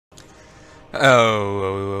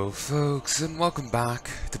Hello, folks, and welcome back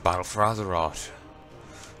to Battle for Azeroth.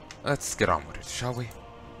 Let's get on with it, shall we?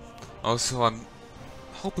 Also, I'm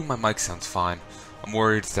hoping my mic sounds fine. I'm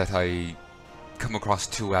worried that I come across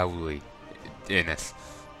too owly in it.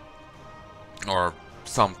 Or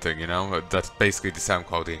something, you know? That's basically the sound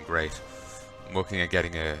quality ain't great. I'm looking at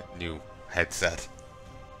getting a new headset.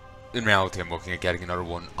 In reality, I'm looking at getting another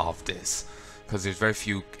one of this. Because there's very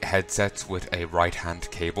few headsets with a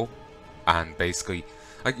right-hand cable. And basically,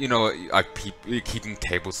 keeping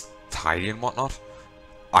cables tidy and whatnot.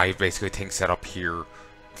 I have basically things set up here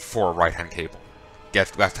for a right-hand cable.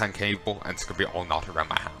 Get left-hand cable, and it's gonna be all knotted around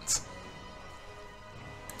my hands.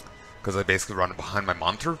 Because I basically run it behind my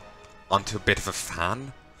monitor onto a bit of a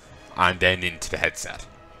fan, and then into the headset.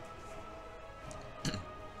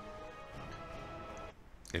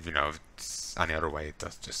 If you know, if it's any other way, it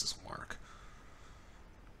just doesn't work.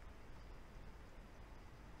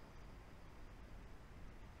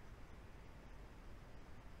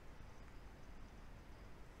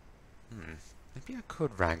 Maybe I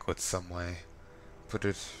could wrangle it some way. Put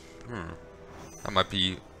it... That might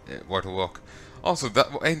be worth a look. Also, that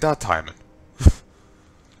ain't that timing.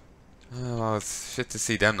 Well, it's shit to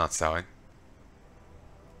see them not selling.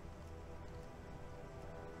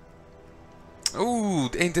 Ooh,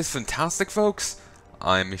 ain't this fantastic, folks?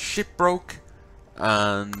 I'm shit broke,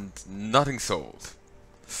 and nothing sold.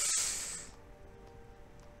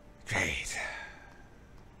 Great.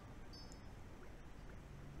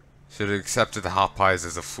 Should have accepted the hot pies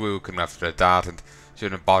as a fluke and left it at that, and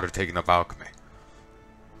shouldn't have bothered taking up alchemy.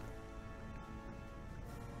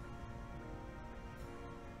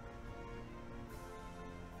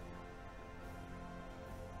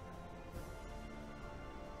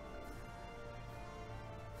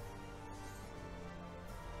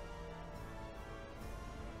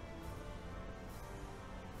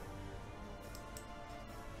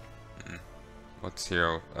 What's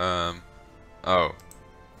here? Oh.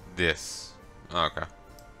 This. Okay.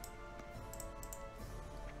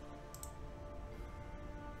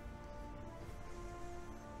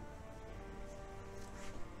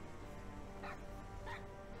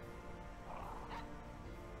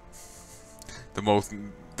 The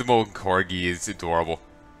molten corgi is adorable.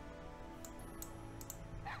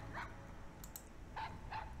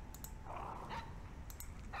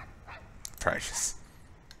 Precious.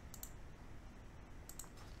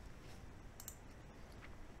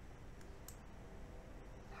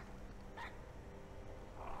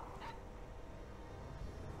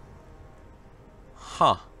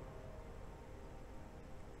 Huh.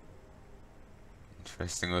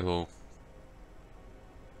 Interesting little...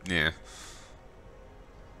 Yeah.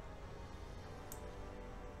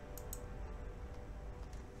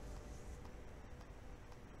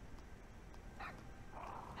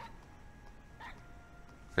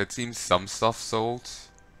 It seems some stuff sold.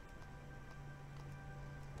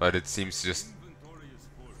 But it seems just...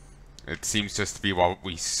 It seems just to be what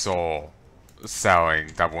we saw selling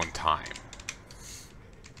that one time.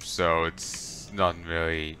 So it's not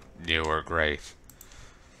really new or great.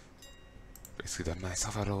 Basically done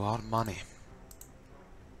myself out a lot of money.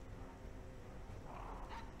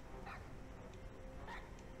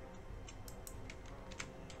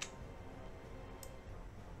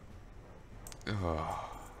 Ugh.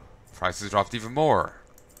 Prices dropped even more.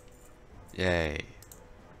 Yay.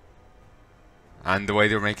 And the way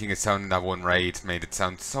they were making it sound in that one raid made it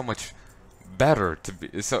sound so much better to be.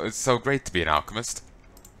 It's so great to be an alchemist.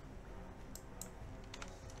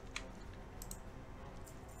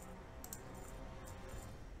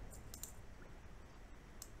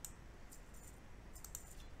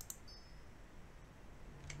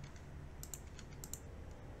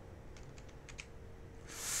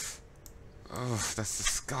 Ugh, that's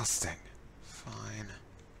disgusting. Fine.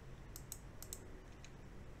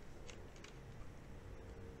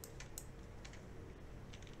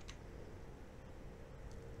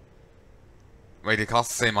 Wait, it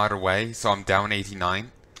costs the same either way, so I'm down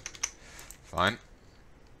 89. Fine.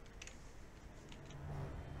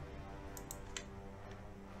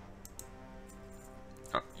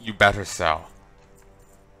 Oh, you better sell.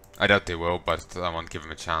 I doubt they will, but I won't give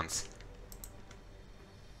them a chance.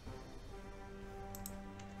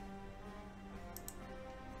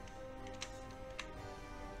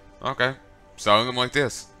 Okay, selling them like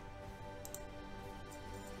this.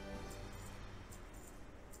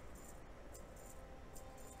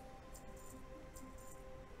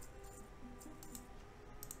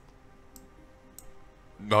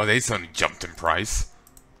 Oh, they suddenly jumped in price.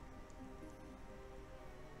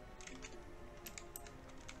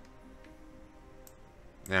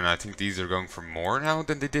 And I think these are going for more now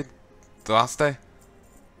than they did the last day.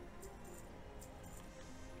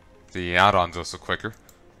 The add-on's also quicker.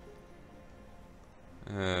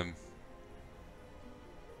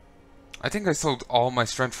 I think I sold all my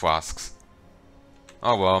strength flasks.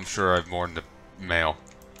 Oh well, I'm sure I have more in the mail.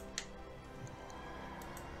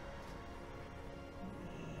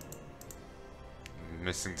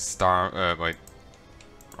 Missing the star. Wait,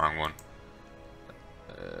 wrong one.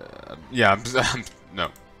 Yeah, no,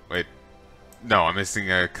 wait. No, I'm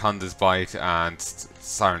missing a Conda's Bite and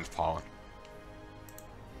Siren's Pollen.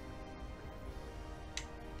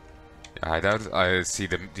 Yeah, I doubt I see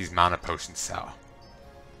these mana potions sell.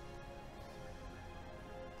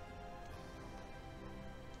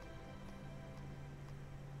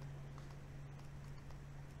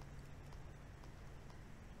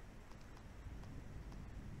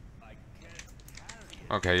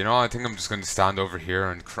 Okay, you know what? I think I'm just going to stand over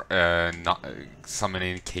here and not summon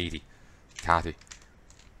in Catty. Actually,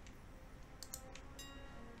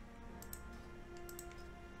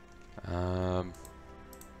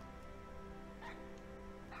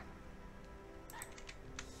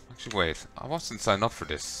 wait. I wasn't signed up for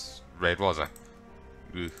this raid, was I?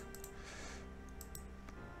 Ugh.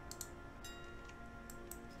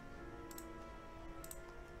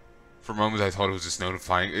 For a moment, I thought it was just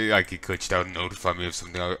notifying. Like it glitched out and notified me of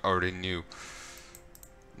something I already knew.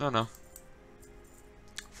 No.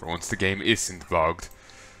 For once, the game isn't bugged.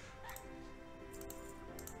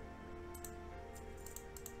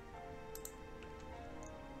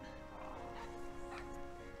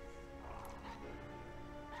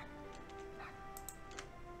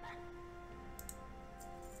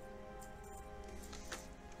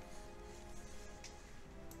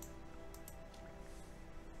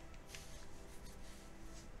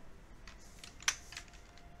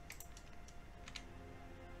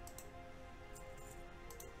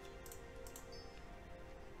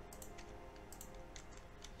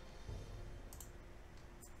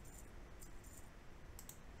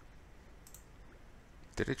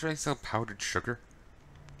 Did I try to sell powdered sugar?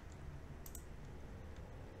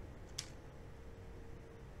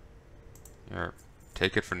 Here,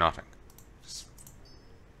 take it for nothing.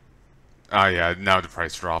 Ah, yeah, now the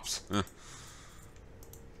price drops. Can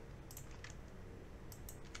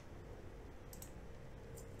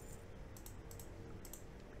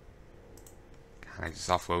I just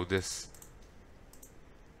offload this?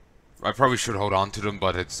 I probably should hold on to them,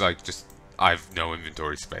 but it's like just I've no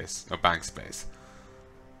inventory space, no bank space.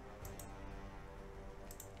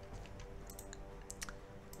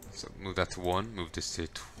 So move that to 1, move this to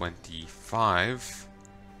 25.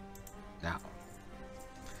 Now.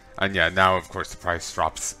 And yeah, now of course the price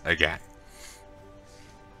drops again.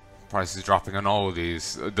 Price is dropping on all of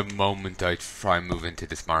these the moment I try and move into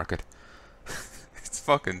this market. It's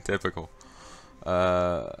fucking typical.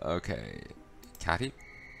 Okay. Catty?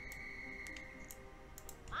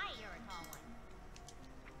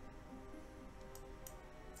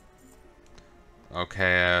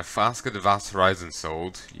 Okay, Flask of the Vast Horizon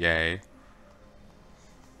sold. Yay.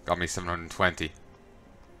 Got me 720.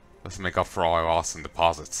 Let's make up for all I lost in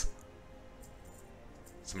deposits.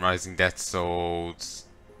 Some Rising Death sold.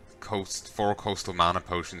 4 Coastal Mana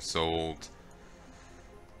Potions sold.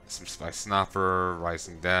 Some Spice Snapper,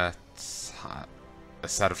 Rising Death. A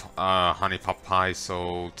set of Honey Pot Pie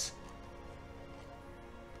sold.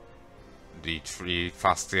 The 3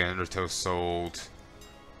 Fast Undertow sold.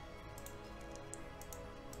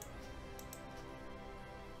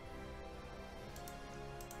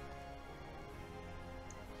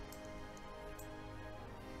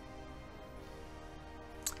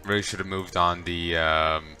 Really should have moved on the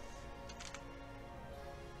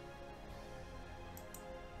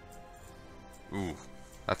ooh,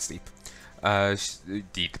 that's deep. The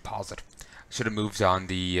deposit. Should have moved on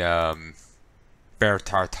the Bear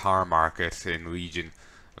Tartar market in Legion.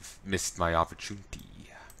 I've missed my opportunity.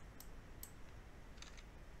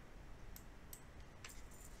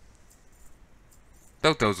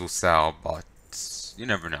 Doubt those will sell, but you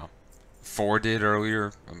never know. 4 did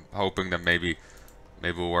earlier. I'm hoping that maybe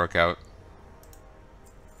we'll work out.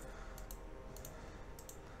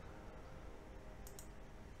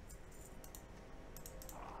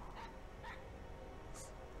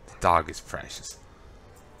 The dog is precious.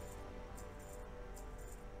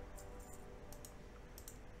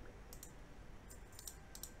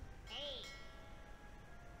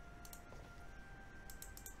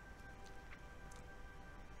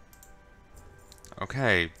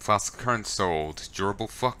 Okay, Flask Current sold, Durable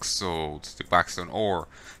Flux sold, the Blackstone Ore,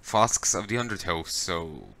 Flasks of the Undertow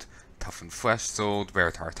sold, Toughened Flesh sold,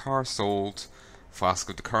 Bear Tartar sold, Flask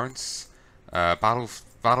of the Currents, Battle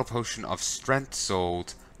Potion of Strength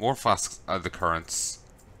sold, more flasks of the currents,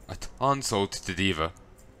 a ton sold to the Diva,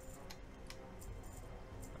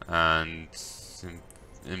 and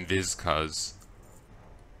Invizcuz,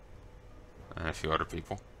 and a few other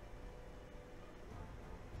people.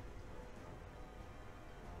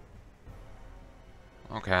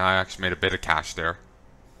 Okay, I actually made a bit of cash there.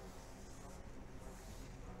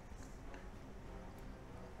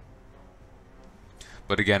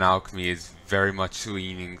 But again, alchemy is very much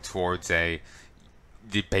leaning towards the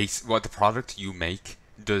product you make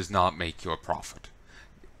does not make you a profit.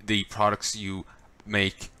 The products you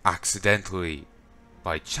make accidentally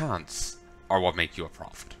by chance are what make you a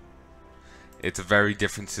profit. It's a very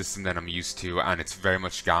different system than I'm used to, and it's very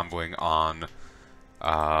much gambling on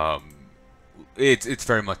it's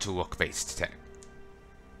very much a luck based thing.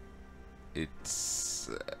 It's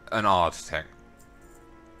an odd thing.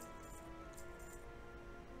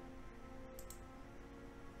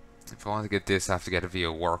 If I want to get this, I have to get it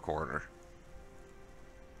via work order.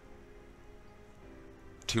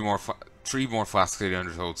 3 more flasks of the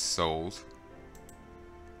undertold sold.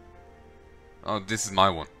 Oh, this is my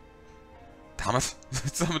one. Damn it!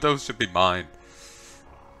 Some of those should be mine.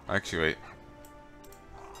 Actually, wait.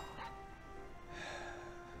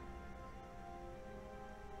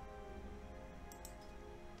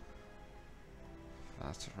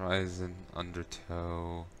 Fast Horizon,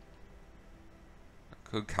 Undertow. I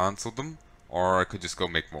could cancel them, or I could just go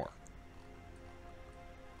make more.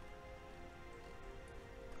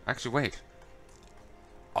 Actually, wait.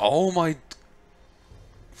 Oh my...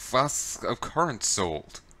 Flasks of current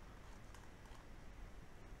sold.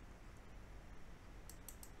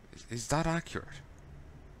 Is that accurate?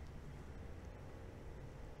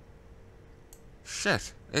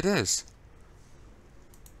 Shit, it is.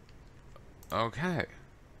 Okay.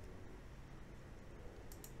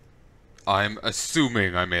 I'm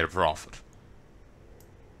assuming I made a profit.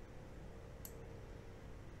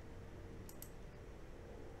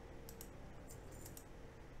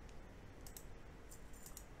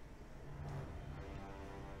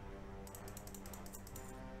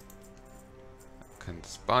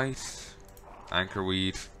 Conspite,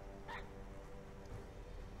 Anchorweed.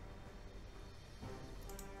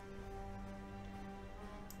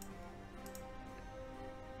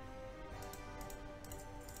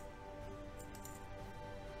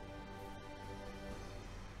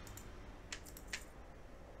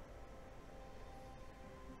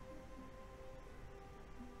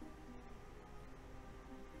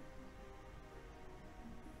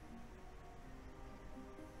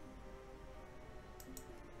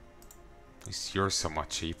 At least you're somewhat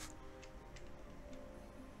cheap.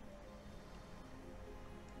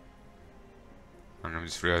 And I'm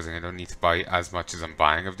just realizing I don't need to buy as much as I'm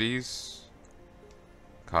buying of these.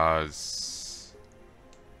 Because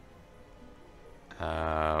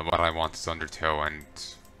what I want is Undertow, and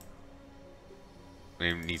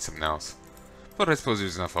I need something else. But I suppose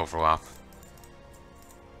there's enough overlap.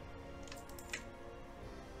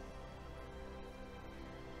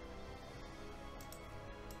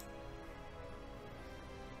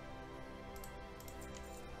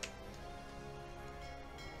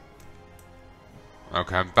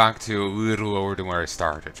 Okay, I'm back to a little lower than where I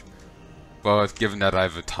started. But given that I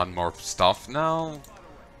have a ton more stuff now,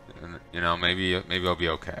 you know, maybe I'll be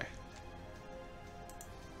okay.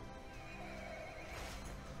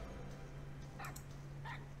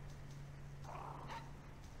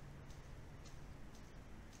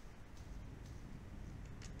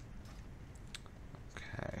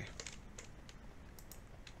 Okay.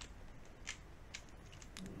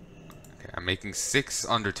 Okay, I'm making 6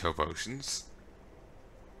 Undertow potions.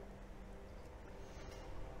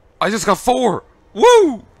 I just got 4!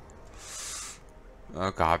 Woo!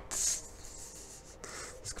 Oh god.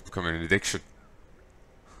 This could become an addiction.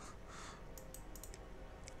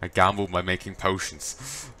 I gambled by making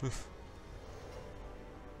potions.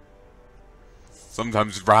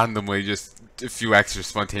 Sometimes randomly just a few extra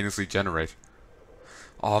spontaneously generate.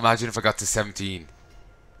 Oh, imagine if I got to 17.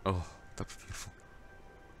 Oh, that'd be beautiful.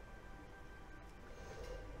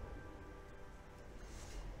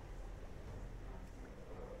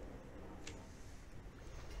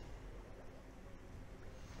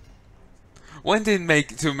 When did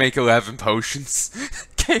make 11 potions?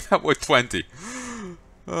 Came out with 20.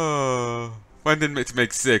 When did to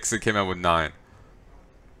make 6? It came out with 9.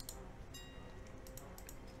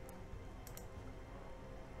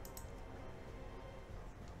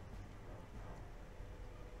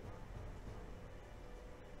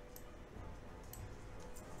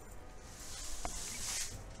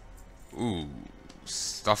 Ooh,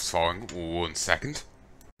 stuff's falling. 1 second.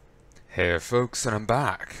 Hey folks, and I'm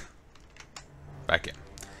back. Back in.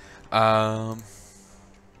 Um,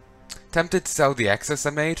 Tempted to sell the excess I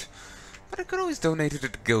made, but I could always donate it to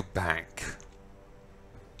the guild bank.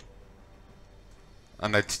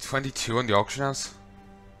 And I did 22 on the auction house.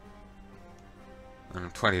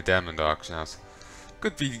 And 20 of them in the auction house.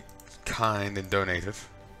 Could be kind and donate it.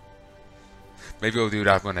 Maybe I'll do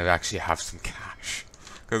that when I actually have some cash.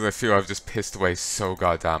 Because I feel I've just pissed away so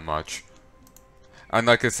goddamn much. And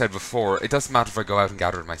like I said before, it doesn't matter if I go out and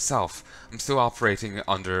gather it myself. I'm still operating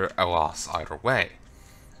under a loss either way.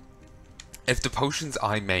 If the potions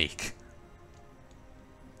I make,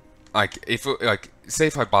 say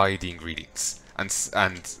if I buy the ingredients, and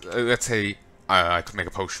let's say I could make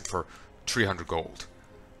a potion for 300 gold,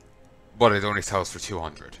 but it only sells for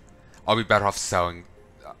 200. I'll be better off selling.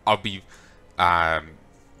 I'll be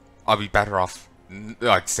better off,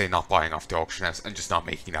 like, say, not buying off the auction house and just not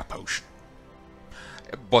making that potion.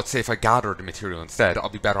 But say if I gather the material instead, I'll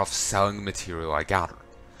be better off selling the material I gather,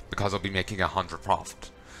 because I'll be making 100 profit.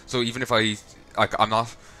 So even if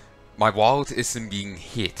my wallet isn't being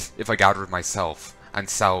hit if I gather it myself and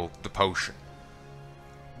sell the potion.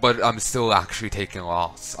 But I'm still actually taking a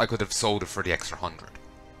loss. I could have sold it for the extra 100,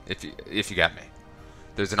 if you get me.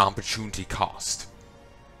 There's an opportunity cost.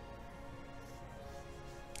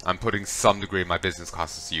 I'm putting some degree of my business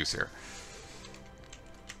costs to use here.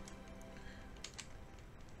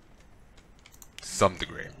 Some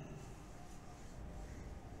degree.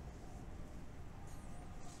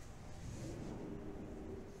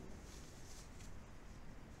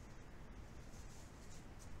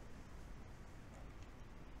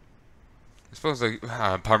 I suppose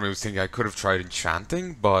part of me was thinking I could have tried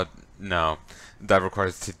enchanting, but no. That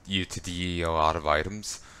requires you to DE a lot of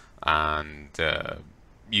items, and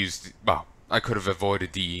well, I could have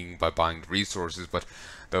avoided DEing by buying the resources, but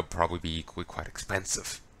they'll probably be equally quite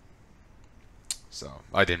expensive. So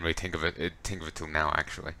I didn't really think of it till now,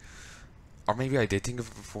 actually. Or maybe I did think of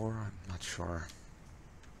it before, I'm not sure.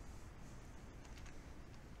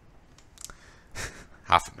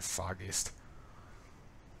 Half in the foggiest.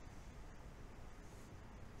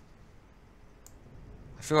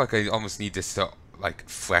 I feel like I almost need this to, like,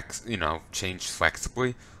 flex, change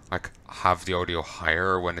flexibly. Like, have the audio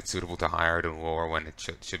higher when it's suitable to higher than lower when it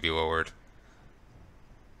should be lowered.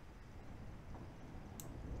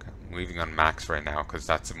 Okay, I'm leaving on max right now because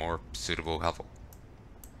that's a more suitable level.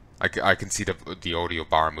 I can see the audio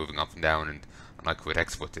bar moving up and down, and like with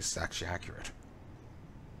XSplit, this is actually accurate.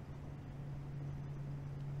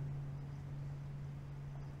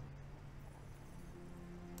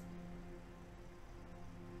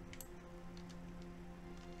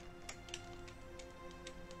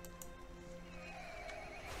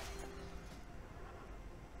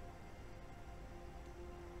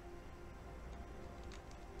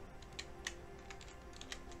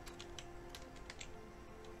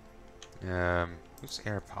 Who's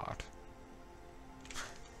AirPod?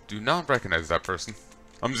 Do not recognize that person.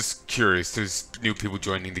 I'm just curious. There's new people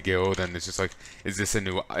joining the guild, and it's just like, is this a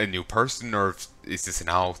new person, or is this an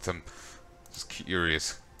alt? I'm just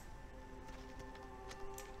curious.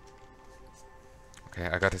 Okay,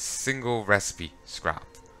 I got a single recipe scrap.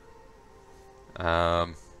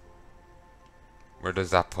 Where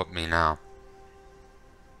does that put me now?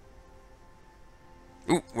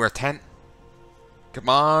 Ooh, we're at 10. Come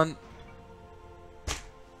on.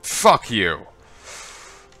 Fuck you.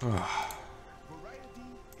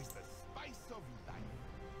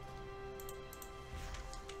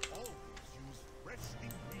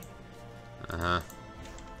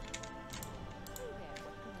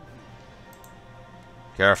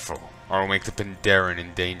 Careful, or I'll make the Pandaren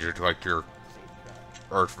endangered like your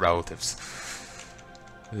Earth relatives.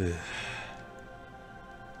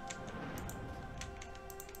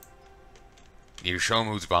 You show him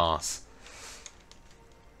who's boss.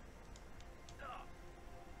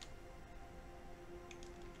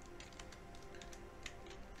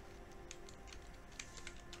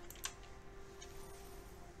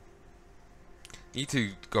 Need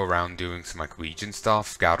to go around doing some like Legion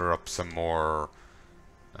stuff, gather up some more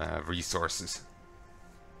resources.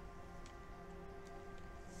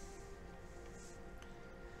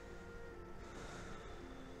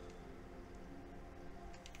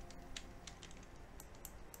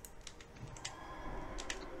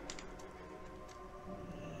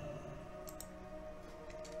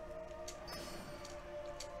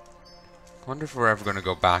 I wonder if we're ever going to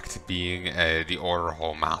go back to being the Order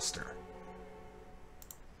Hall Master.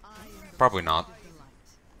 Probably not.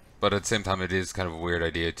 But at the same time, it is kind of a weird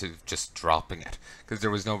idea to just dropping it. Because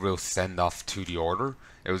there was no real send-off to the Order.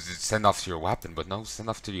 It was send-off to your weapon, but no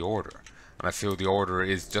send-off to the Order. And I feel the Order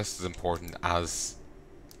is just as important as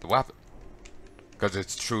the weapon. because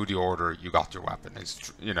it's through the order you got your weapon.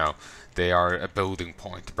 It's you know, they are a building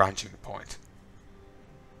point, a branching point.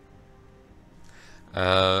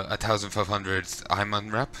 1,500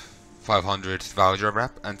 Hyman rep, 500 Valjar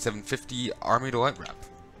rep, and 750 Army Delight rep.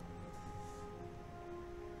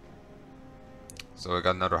 So I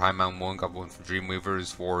got another Hyman one, got one from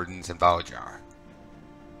Dreamweavers, Wardens, and Valjar.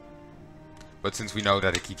 But since we know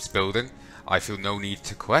that it keeps building, I feel no need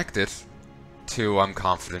to collect it till I'm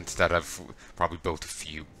confident that I've probably built a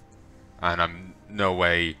few. And I'm no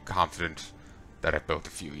way confident that I've built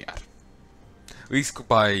a few yet. At least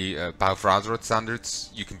by Battle for Azeroth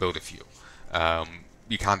standards, you can build a few.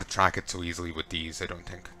 You can't track it so easily with these, I don't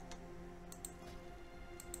think.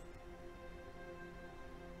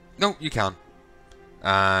 No, you can.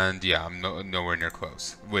 And yeah, I'm nowhere near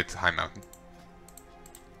close with High Mountain.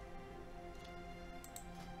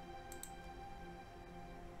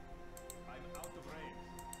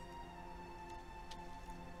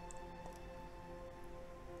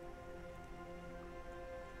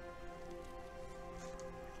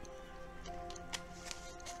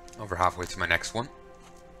 Over halfway to my next one.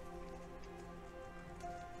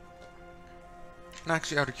 And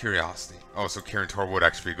actually, out of curiosity. Oh, so Kirin Tor would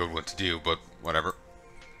actually be a good one to do, but whatever.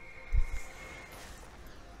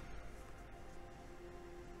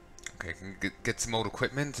 Okay, can get some old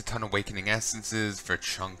equipment, a ton of Awakening Essences for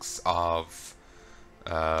chunks of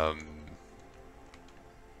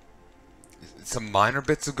some minor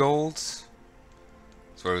bits of gold. So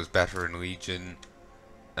it was better in Legion.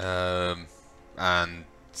 And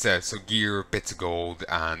so gear, bits of gold,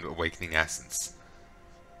 and Awakening Essence.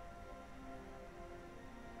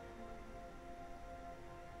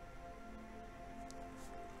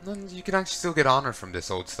 And you can actually still get honor from this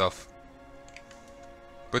old stuff.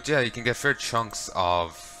 But yeah, you can get fair chunks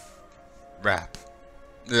of rep,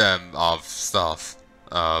 of stuff,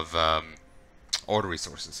 of order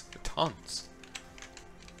resources, tons.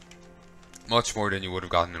 Much more than you would have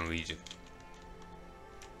gotten in Legion.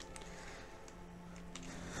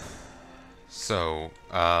 So,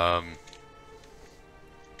 well,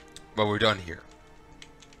 we're done here.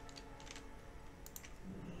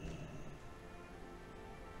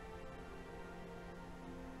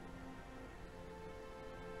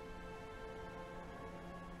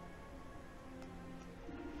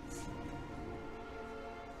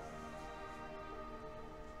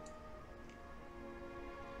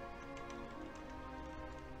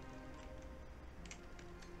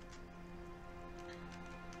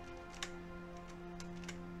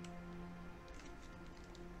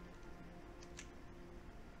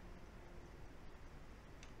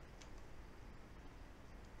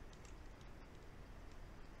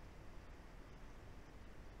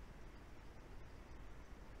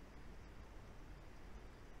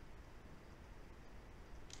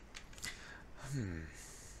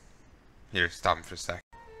 Here, stop me for a sec.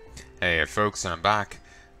 Hey folks, and I'm back.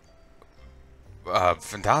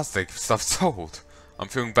 Fantastic, stuff sold. I'm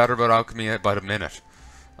feeling better about alchemy by the minute.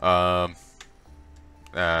 Yeah.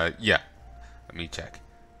 Let me check.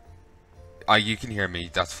 You can hear me,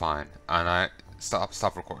 that's fine. And stop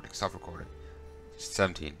recording,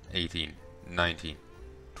 17, 18, 19,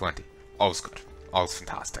 20. All's good. All's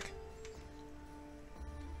fantastic.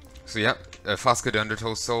 So yeah, Flask of the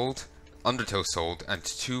Undertow sold. And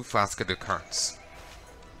 2 Flask of the Currents.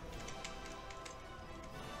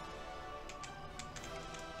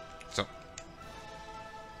 So.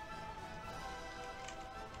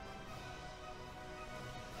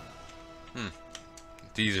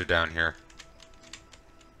 These are down here.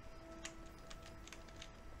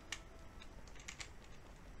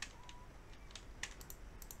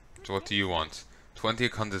 So what do you want? 20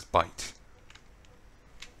 Akunda's Bite.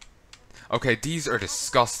 Okay, these are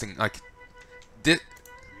disgusting. Like,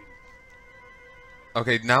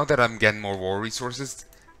 okay, now that I'm getting more war resources,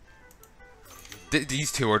 these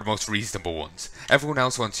 2 are the most reasonable ones. Everyone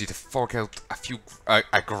else wants you to fork out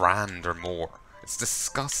a grand or more. It's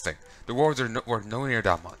disgusting. The rewards are worth nowhere near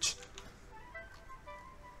that much.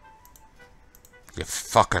 You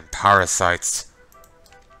fucking parasites.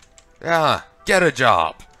 Yeah, get a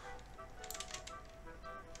job.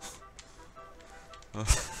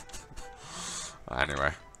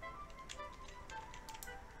 Anyway.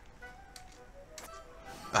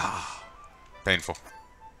 Painful.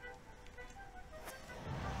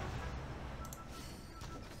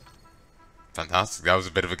 Fantastic. That was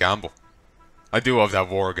a bit of a gamble. I do love that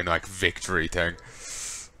Worgen like victory thing.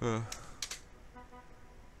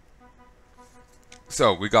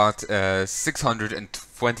 So we got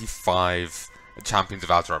 625 Champions of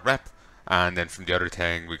Azeroth rep, and then from the other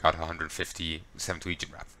thing we got 150 7th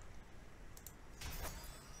Legion rep.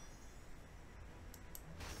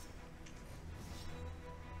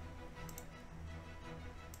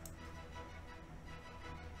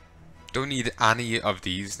 Don't need any of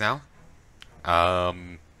these now.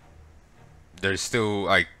 There's still,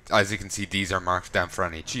 like, as you can see, these are marked down for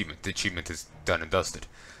any achievement. The achievement is done and dusted.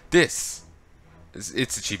 This,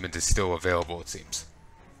 its achievement is still available, it seems.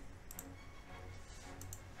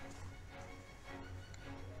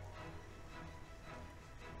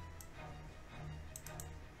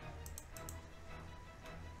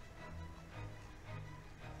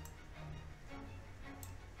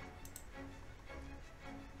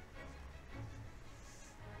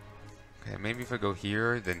 Okay, maybe if I go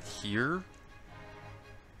here, then here.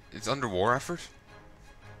 It's under war effort?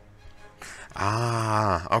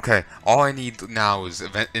 Ah, okay. All I need now is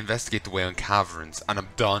investigate the Wailing Caverns, and I'm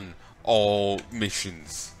done all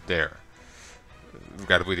missions there.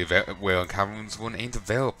 Regrettably, the Wailing Caverns one ain't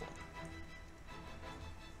available.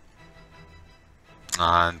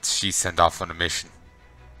 And she's sent off on a mission.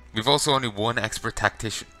 We've also only one expert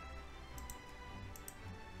tactician.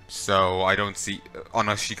 So I don't see,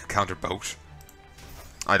 unless she could counter both,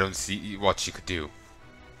 I don't see what she could do.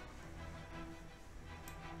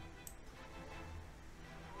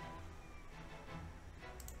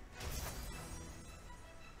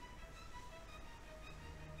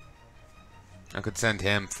 I could send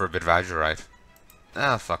him for a bit of Azurite.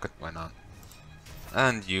 Ah, fuck it, why not?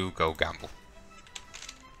 And you go gamble.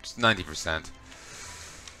 Just 90%.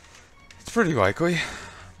 It's pretty likely,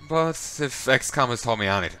 but if XCOM has told me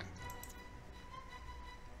anything,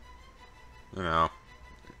 you know,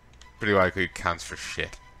 pretty likely it counts for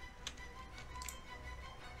shit.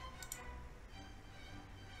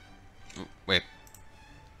 Ooh, wait.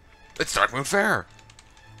 It's Darkmoon Faire!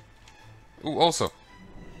 Ooh, also.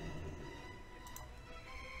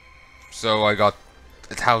 So I got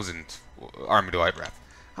 1,000 Army Delight rep.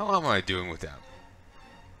 How am I doing with that?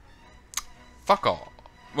 Fuck all.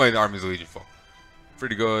 Wait, Army's Legion full.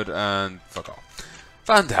 Pretty good, and fuck all.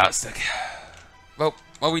 Fantastic. Well,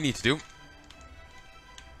 what we need to do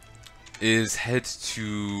is head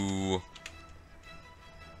to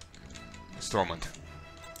Stormwind.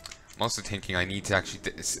 I'm also thinking I need to actually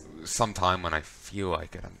sometime when I feel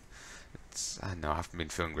like it. I don't know, I haven't been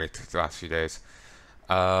feeling great the last few days.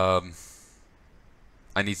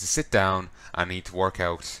 I need to sit down. I need to work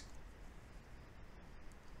out.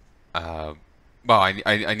 Well,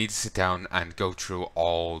 I need to sit down and go through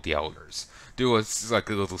all the elders. Do like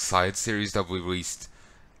a little side series that we released,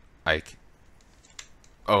 like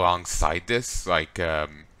alongside this. Like I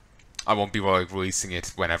won't be like releasing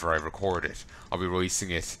it whenever I record it. I'll be releasing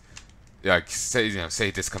it, like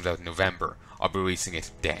say this comes out in November. I'll be releasing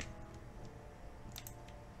it then.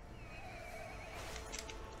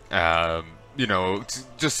 You know,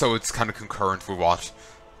 just so it's kind of concurrent with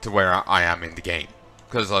where I am in the game,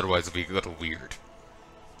 because otherwise it'll be a little weird.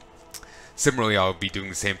 Similarly, I'll be doing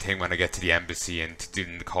the same thing when I get to the embassy and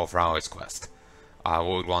doing the Call for Allies quest. I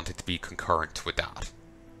would want it to be concurrent with that.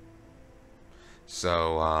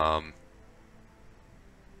 So,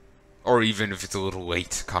 or even if it's a little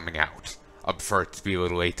late coming out, I prefer it to be a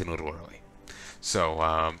little late and a little early.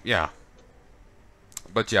 So, yeah.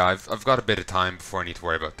 But yeah, I've got a bit of time before I need to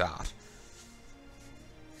worry about that.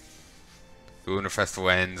 The Lunar Festival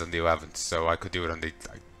ends on the 11th, so I could do it on the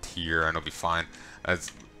tier and it'll be fine.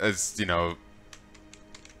 As you know,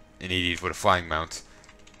 an idiot with a flying mount,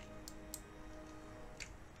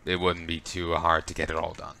 it wouldn't be too hard to get it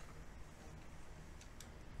all done.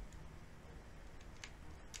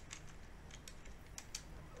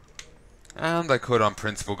 And I could, on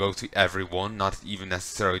principle, go to every one, not even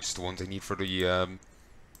necessarily just the ones I need for the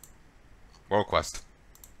World Quest.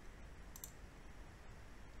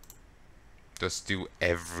 Just do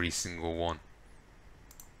every single one.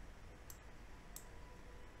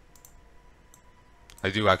 I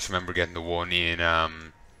do actually remember getting the one in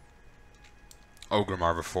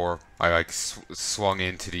Ogrimmar before. I like swung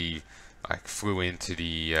into the, flew into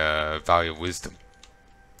the Valley of Wisdom.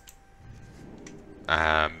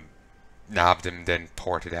 Nabbed him, then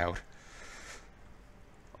ported out.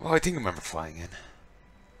 Well, I think I remember flying in.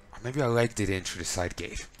 Or maybe I legged it in through the side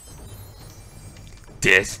gate.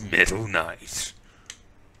 Death Metal Knight.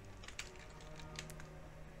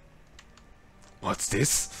 What's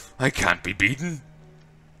this? I can't be beaten.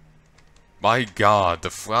 My god, the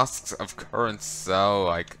flasks of current sell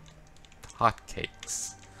like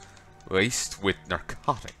hotcakes, laced with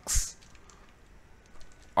narcotics.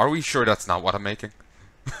 Are we sure that's not what I'm making?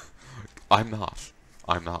 I'm not.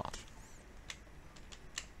 I'm not.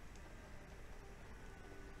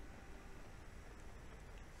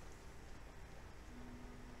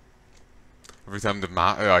 Every time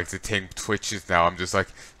the thing twitches now, I'm just like,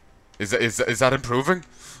 is that improving?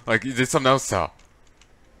 Like, did something else tell?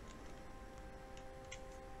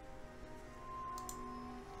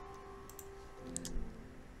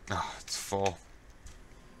 full.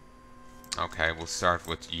 Okay, we'll start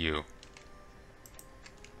with you.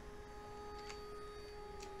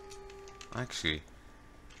 Actually,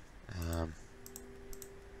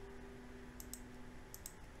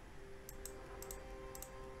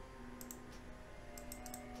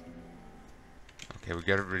 okay, we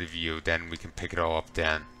get rid of you, then we can pick it all up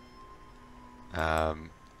then.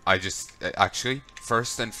 I just, actually,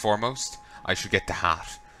 first and foremost, I should get the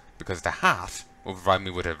hat, because the hat will provide me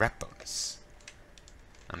with a rep bonus.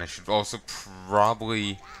 And I should also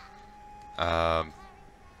probably,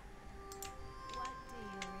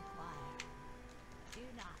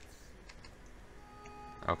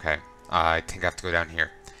 okay, I think I have to go down here.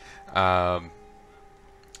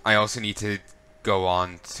 I also need to go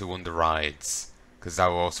on to one of the rides, because that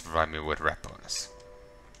will also provide me with a rep bonus.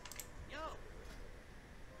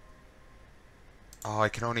 Oh, I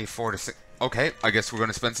can only afford a okay, I guess we're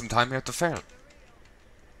going to spend some time here at the fair.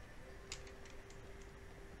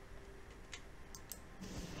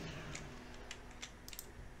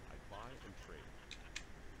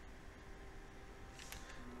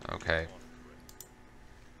 Okay.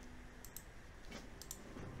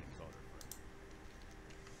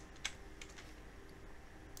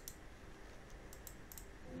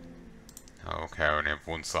 Okay, I only have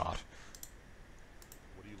one slot.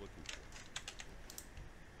 What are you looking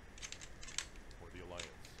for the Alliance?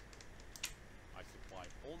 I supply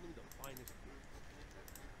only the finest goods.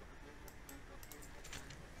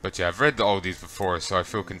 But yeah, I've read all these before, so I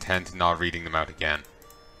feel content not reading them out again.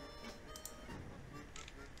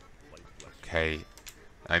 Okay,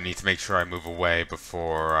 I need to make sure I move away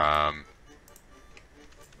before,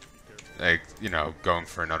 like, you know, going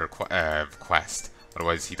for another quest.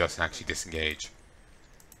 Otherwise, he doesn't actually disengage.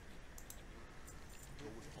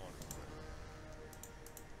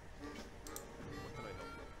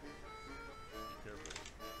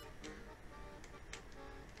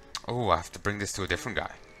 Oh, I have to bring this to a different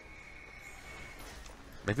guy.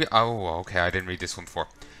 Maybe. Oh, okay. I didn't read this one before.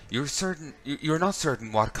 You're not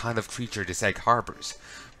certain what kind of creature this egg harbors,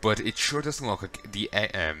 but it sure doesn't look like the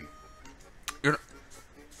You're not,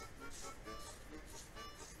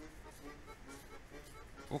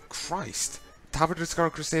 oh Christ! Tabard of the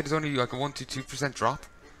Scarlet Crusade is only like a 1 to 2% drop.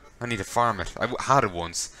 I need to farm it. I had it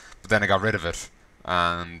once, but then I got rid of it,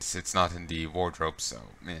 and it's not in the wardrobe, so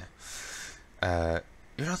yeah.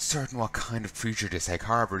 You're not certain what kind of creature this egg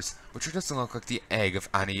harbors, but it doesn't look like the egg of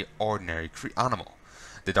any ordinary animal.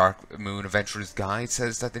 The Darkmoon Adventurer's Guide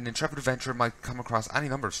says that an intrepid adventurer might come across any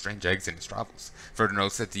number of strange eggs in his travels. Further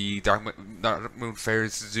notes that the Darkmoon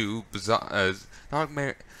Faire's Zoo Bazaar,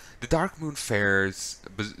 the Darkmoon Faire's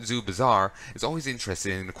Zoo Bazaar is always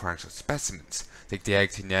interested in acquiring such specimens. Take the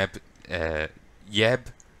egg to Yeb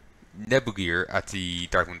Nebugir at the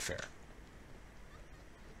Darkmoon Fair.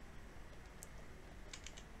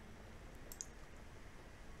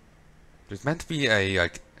 There's meant to be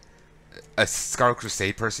a Scarlet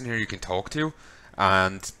Crusade person here you can talk to,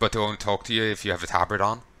 but they'll only talk to you if you have a tabard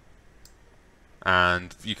on.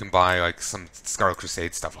 And you can buy like some Scarlet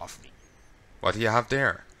Crusade stuff off me. What do you have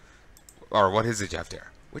there? Or what is it you have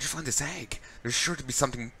there? Where'd you find this egg? There's sure to be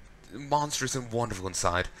something monstrous and wonderful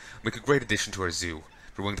inside. Make a great addition to our zoo.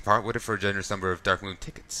 We're willing to part with it for a generous number of Darkmoon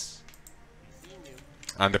tickets.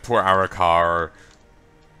 And the poor Arakar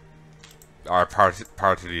are part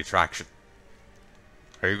of the attraction.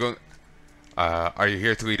 Are you going? Are you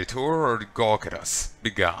here to lead a tour or to gawk at us?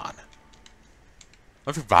 Be gone.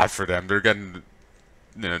 I feel bad for them. They're getting,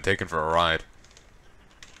 you know, taken for a ride.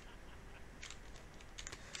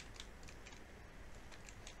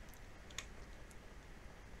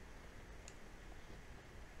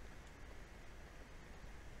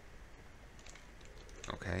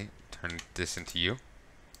 Okay, turn this into you.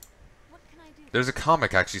 There's a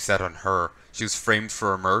comic actually set on her. She was framed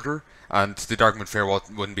for a murder, and the Darkmoon Faire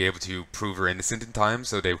wouldn't be able to prove her innocent in time,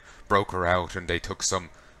 so they broke her out and they took some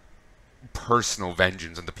personal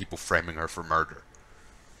vengeance on the people framing her for murder.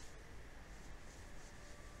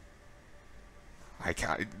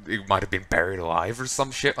 It might have been buried alive or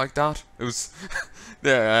some shit like that. It was,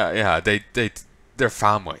 yeah, they're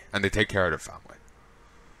family, and they take care of their family.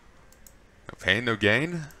 No pain, no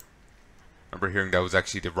gain. I remember hearing that was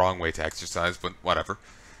actually the wrong way to exercise, but whatever.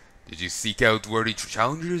 Did you seek out worthy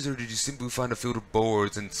challengers, or did you simply find a field of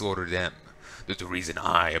boars and slaughter them? There's a reason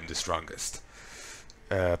I am the strongest.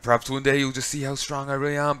 Perhaps one day you'll just see how strong I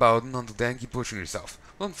really am, Bowden. Until then, keep pushing yourself.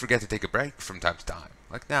 Don't forget to take a break from time to time.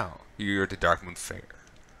 Like now, here at the Darkmoon Faire.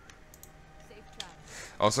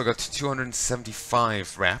 Also got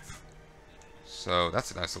 275 rep. So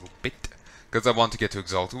that's a nice little bit. Because I want to get to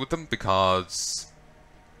Exalted with them, because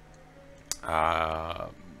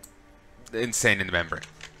insane in the membrane.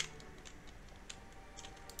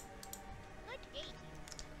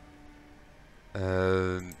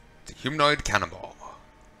 The humanoid cannonball.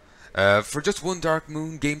 For just one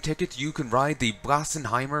Darkmoon game ticket, you can ride the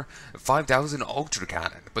Blastenheimer 5000 Ultra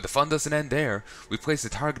Cannon. But the fun doesn't end there. We place a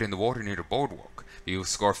target in the water near the boardwalk. If you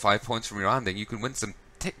score 5 points from your landing, you can win some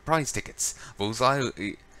prize tickets.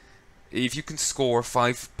 If you can score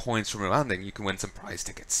 5 points from your landing, you can win some prize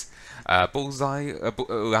tickets. Bullseye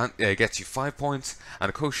gets you 5 points, and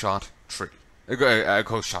a close shot 3. A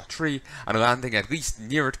close shot 3, and a landing at least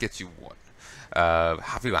near it gets you 1.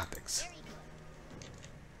 Happy landings.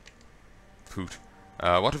 Poot.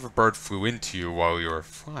 What if a bird flew into you while you were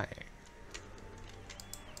flying?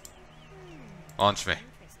 Launch me.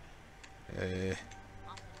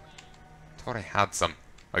 Thought I had some,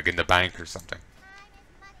 like in the bank or something.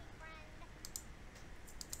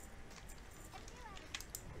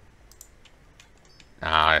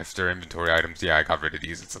 Ah, after inventory items, yeah, I got rid of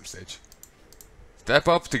these at some stage. Step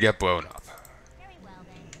up to get blown up. Very well,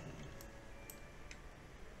 then.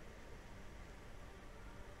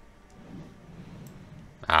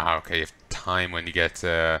 Ah, okay, you have time when you get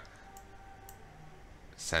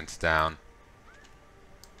sent down.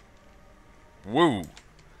 Woo!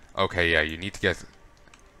 Okay, yeah, you need to get...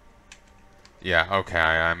 Yeah, okay,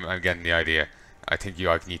 I'm getting the idea. I think you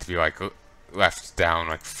like need to be like left down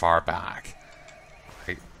like far back.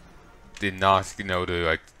 I did not know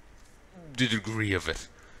the degree of it.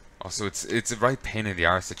 Also, it's a right pain in the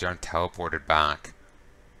arse that you aren't teleported back.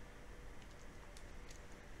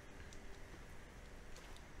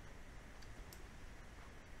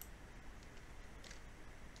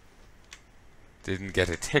 Didn't get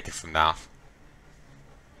a ticket from that.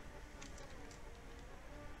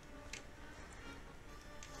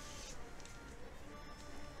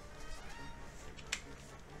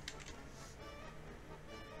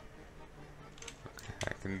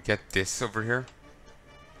 I can get this over here.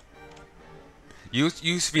 You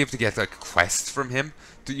used to be able to get like quests from him.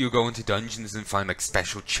 You go into dungeons and find like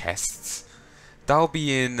special chests. That'll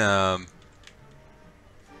be in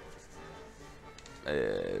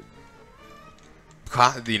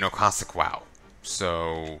classic WoW.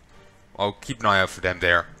 So I'll keep an eye out for them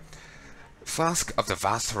there. Flask of the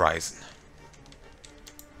Vast Horizon.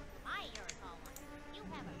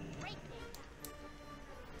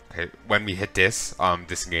 Okay, when we hit this,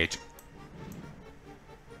 disengage.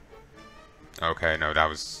 Okay, no, that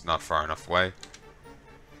was not far enough away.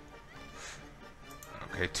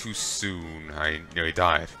 Okay, too soon. I nearly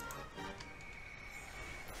died.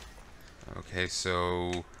 Okay,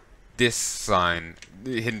 so this sign,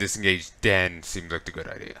 hidden disengage, then seems like the good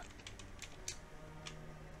idea.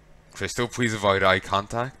 Crystal, please avoid eye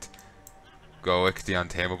contact. Goic, the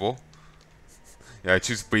Untamable. Yeah, I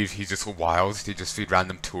choose to believe he's just wild. They just feed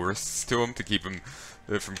random tourists to him to keep him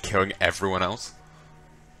from killing everyone else.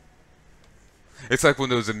 It's like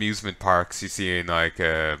one of those amusement parks you see in like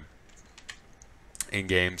in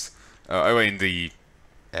games. In the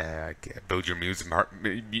build your amusement park.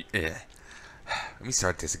 Let me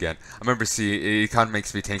start this again. I remember it kind of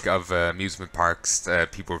makes me think of amusement parks.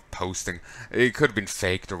 People were posting. It could have been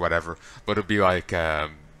faked or whatever, but it'd be like.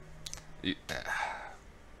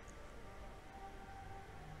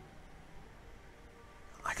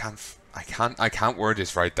 I can't word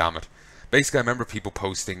this right, damn it. Basically, I remember people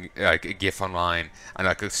posting like a GIF online and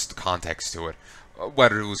like a context to it.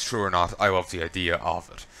 Whether it was true or not, I love the idea of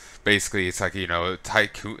it. Basically, it's like, you know,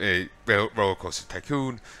 tycoon, roller coaster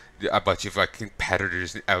tycoon, but you've like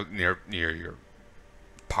competitors out near your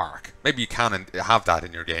park. Maybe you can have that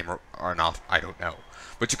in your game or not, I don't know.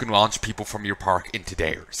 But you can launch people from your park into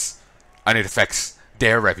theirs, and it affects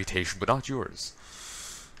their reputation, but not yours.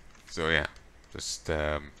 So yeah. Just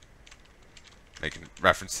making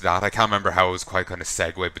reference to that. I can't remember how it was quite kind of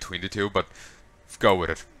segue between the two, but go with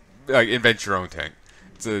it. Like, invent your own thing.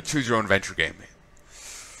 It's a choose your own adventure game.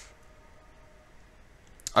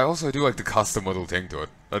 I also do like the custom little thing to it.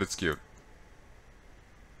 That it's cute.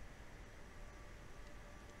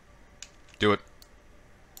 Do it.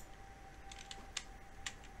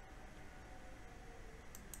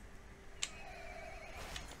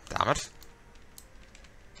 Damn it.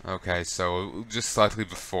 Okay, so just slightly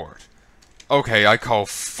before it. Okay, I call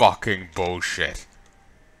fucking bullshit.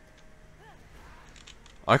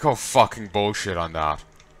 I call fucking bullshit on that.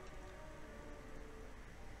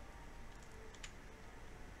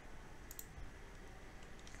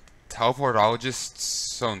 Teleportologist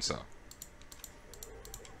so-and-so.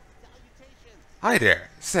 Hi there.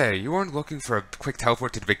 Say, you weren't looking for a quick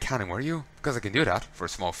teleport to the big cannon, were you? Because I can do that, for a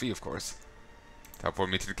small fee, of course. Teleport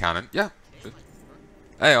me to the cannon. Yeah.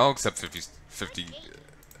 Hey, I'll accept 50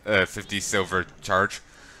 50 silver charge.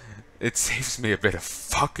 It saves me a bit of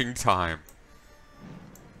fucking time.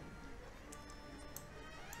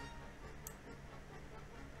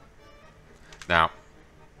 Now.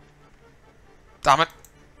 Damn it!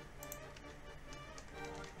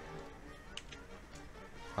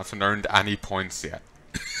 I haven't earned any points yet.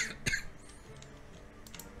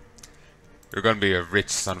 You're gonna be a rich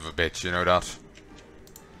son of a bitch, you know that?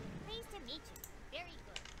 Pleased to meet you. Very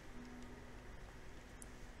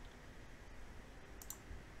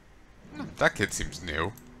good. That kid seems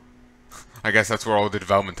new. I guess that's where all the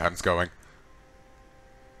development time's going.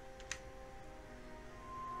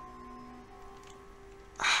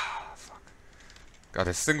 Ah, fuck. Got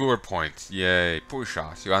a singular point. Yay, poor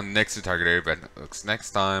shot. You are next to target area, but looks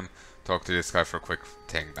next time. Talk to this guy for a quick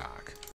thing back.